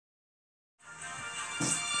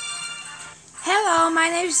Hello, my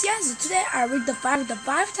name is Yancy. Today I read the Bible. The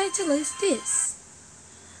Bible title is this: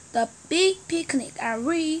 The Big Picnic. I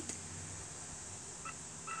read: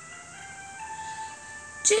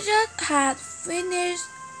 Jesus had finished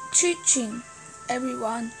teaching.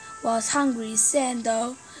 Everyone was hungry, sent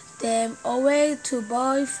them away to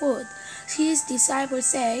buy food. His disciples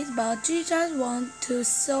said, but Jesus wanted to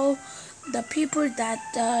show the people that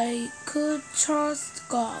they could trust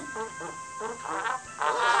God.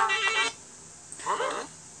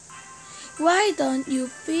 Why don't you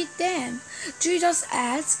feed them? Jesus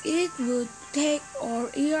asked. It would take all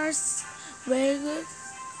years' wages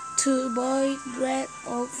to buy bread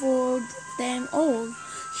for them all.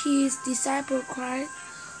 His disciples cried,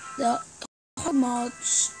 How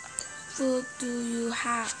much food do you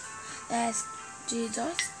have? Asked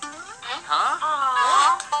Jesus.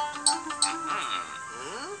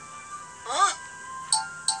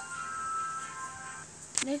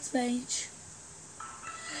 Next page.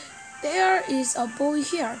 There is a boy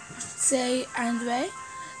here, said Andre,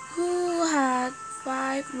 who had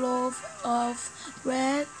 5 loaves of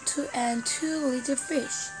bread and 2 little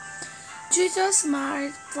fish. Jesus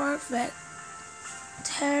smiled perfect,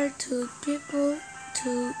 told two people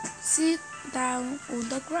to sit down on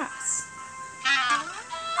the grass.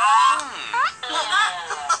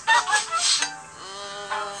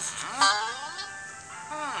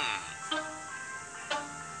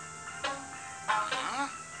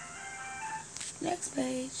 Next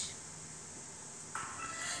page.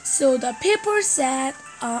 So the people sat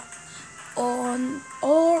on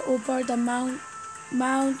all over the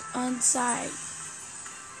mountainside.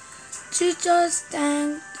 Jesus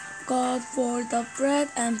thanked God for the bread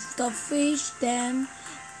and the fish. Then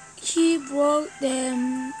he broke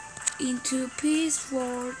them into pieces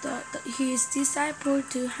for his disciples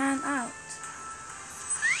to hand out.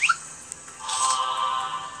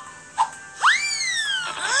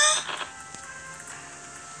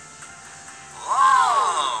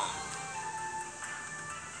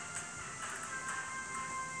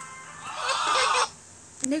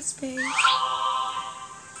 Next page.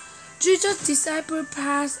 Jesus' disciples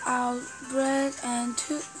passed out bread and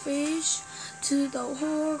 2 fish to the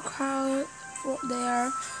whole crowd.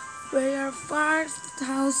 There were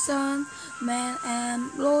 5,000 men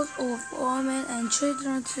and lots of women and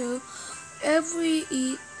children too. Every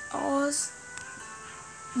eat as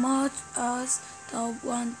much as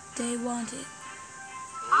they wanted.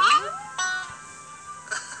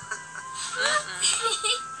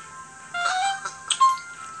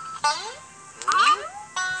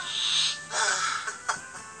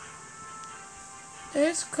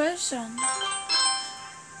 This question.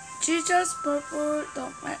 Jesus performed the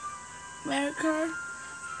miracle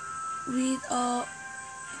with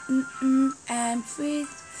and feed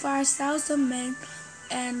 5,000 men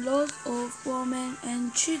and lots of women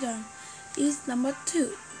and children. Is number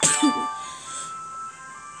 2.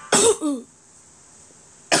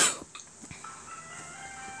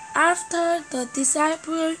 After the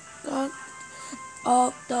disciples got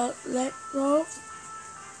up the loaf,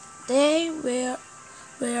 they were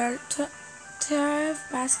 12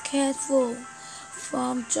 baskets full,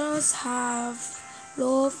 from just half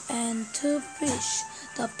loaf and 2 fish.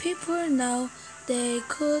 The people know they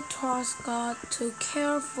could trust God to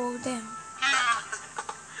care for them.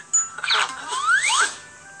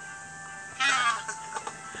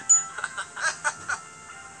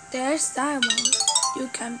 There's Simon. You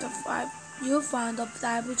found the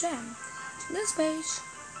Bible gem. Next page.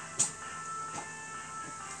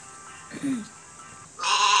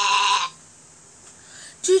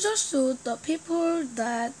 Jesus showed the people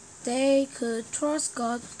that they could trust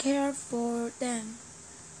God to care for them.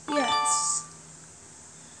 Yes.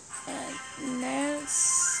 And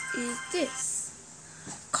next is this.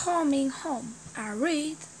 Coming home. I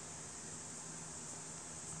read.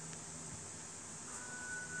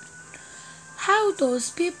 How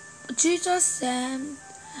does Jesus spend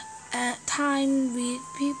time with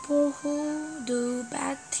people who do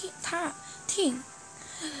bad things?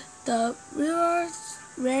 The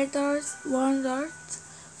readers wondered,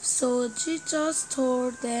 so Jesus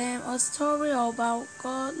told them a story about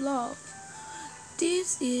God's love.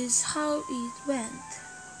 This is how it went.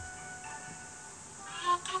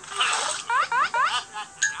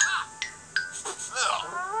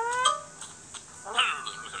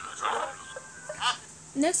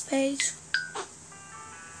 Next page.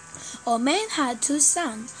 A man had 2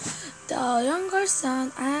 sons. The younger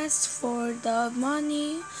son asked for the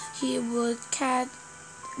money he would get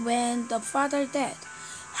when the father died.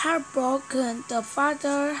 Heartbroken, the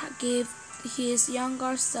father gave his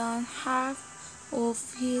younger son half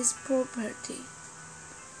of his property.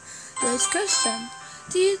 This question: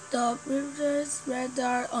 did the readers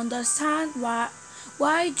rather understand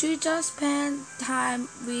why Jesus spent time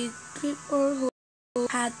with people who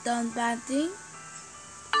had done bad things?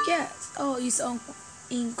 Yes. Oh, it's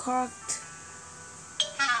incorrect.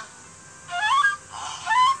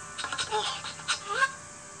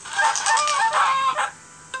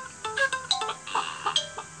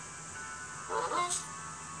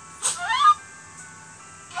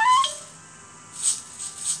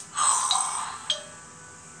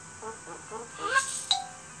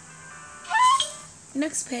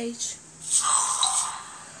 Next page.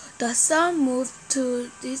 The son moved to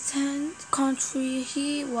distant country.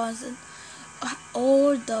 He wasn't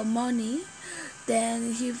all the money.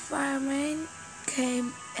 Then his famine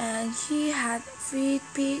came and he had feed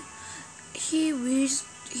pigs. He wished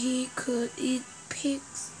he could eat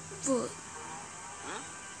pig's food.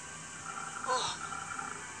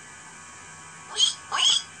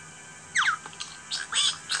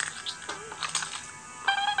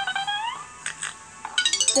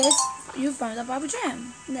 This you found the Bible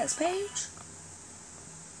gem. Next page.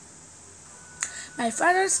 My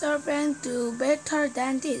father's servant do better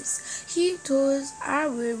than this. He told I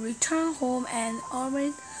will return home and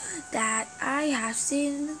admit that I have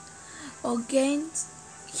sinned against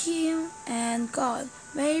him and God.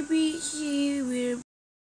 Maybe he will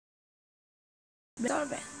be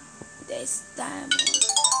servant. This time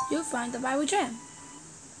you find the Bible gem.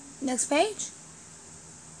 Next page.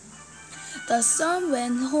 The son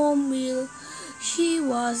went home while he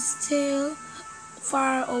was still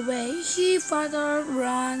far away. His father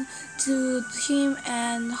ran to him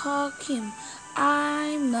and hugged him.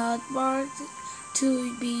 I'm not worthy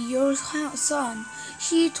to be your son,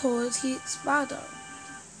 he told his father.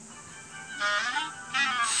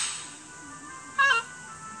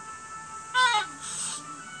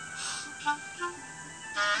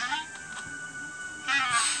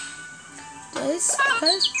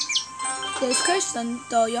 This question,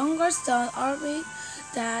 the younger son argued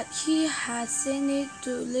that he had sinned to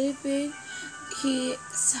leaving his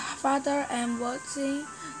father and wanting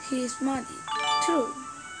his money. True.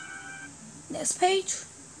 Next page.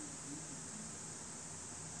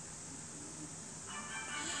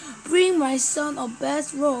 Bring my son a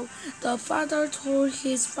best robe. The father told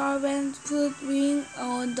his servant, put ring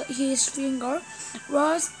on his finger.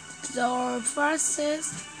 Was the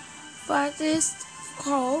fattest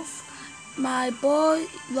calf my boy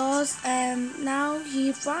lost and now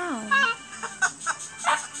he found.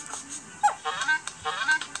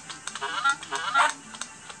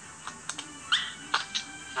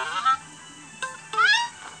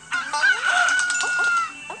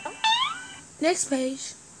 Next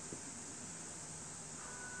page.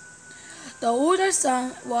 The older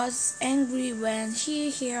son was angry when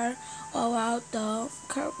he heard about the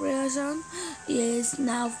corporation is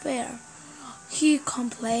now fair. He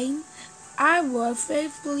complained, I work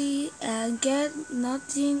faithfully and get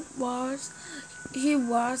nothing worse. He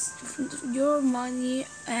wants your money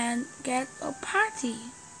and get a party.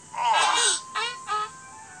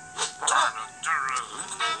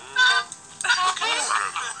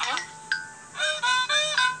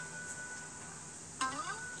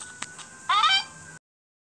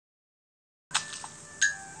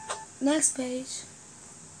 Next page.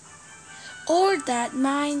 All that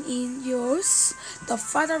mine is yours. The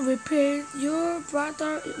father replied, your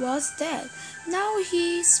brother was dead. Now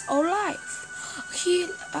he's alive. He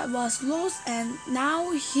was lost and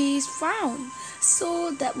now he's found.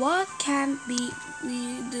 So that what can we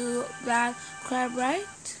do about crab, right?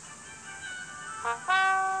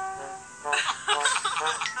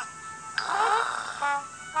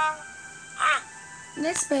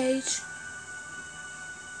 Next page.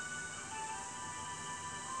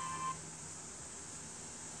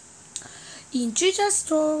 In Jesus'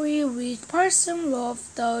 story, which person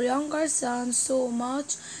loved the younger son so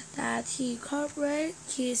much that he covered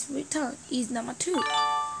his return is number 2.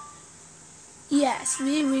 Yes,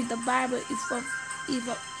 we read the Bible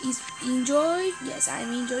if enjoy. Yes,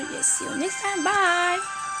 I'm enjoying. Yes, see you next time. Bye.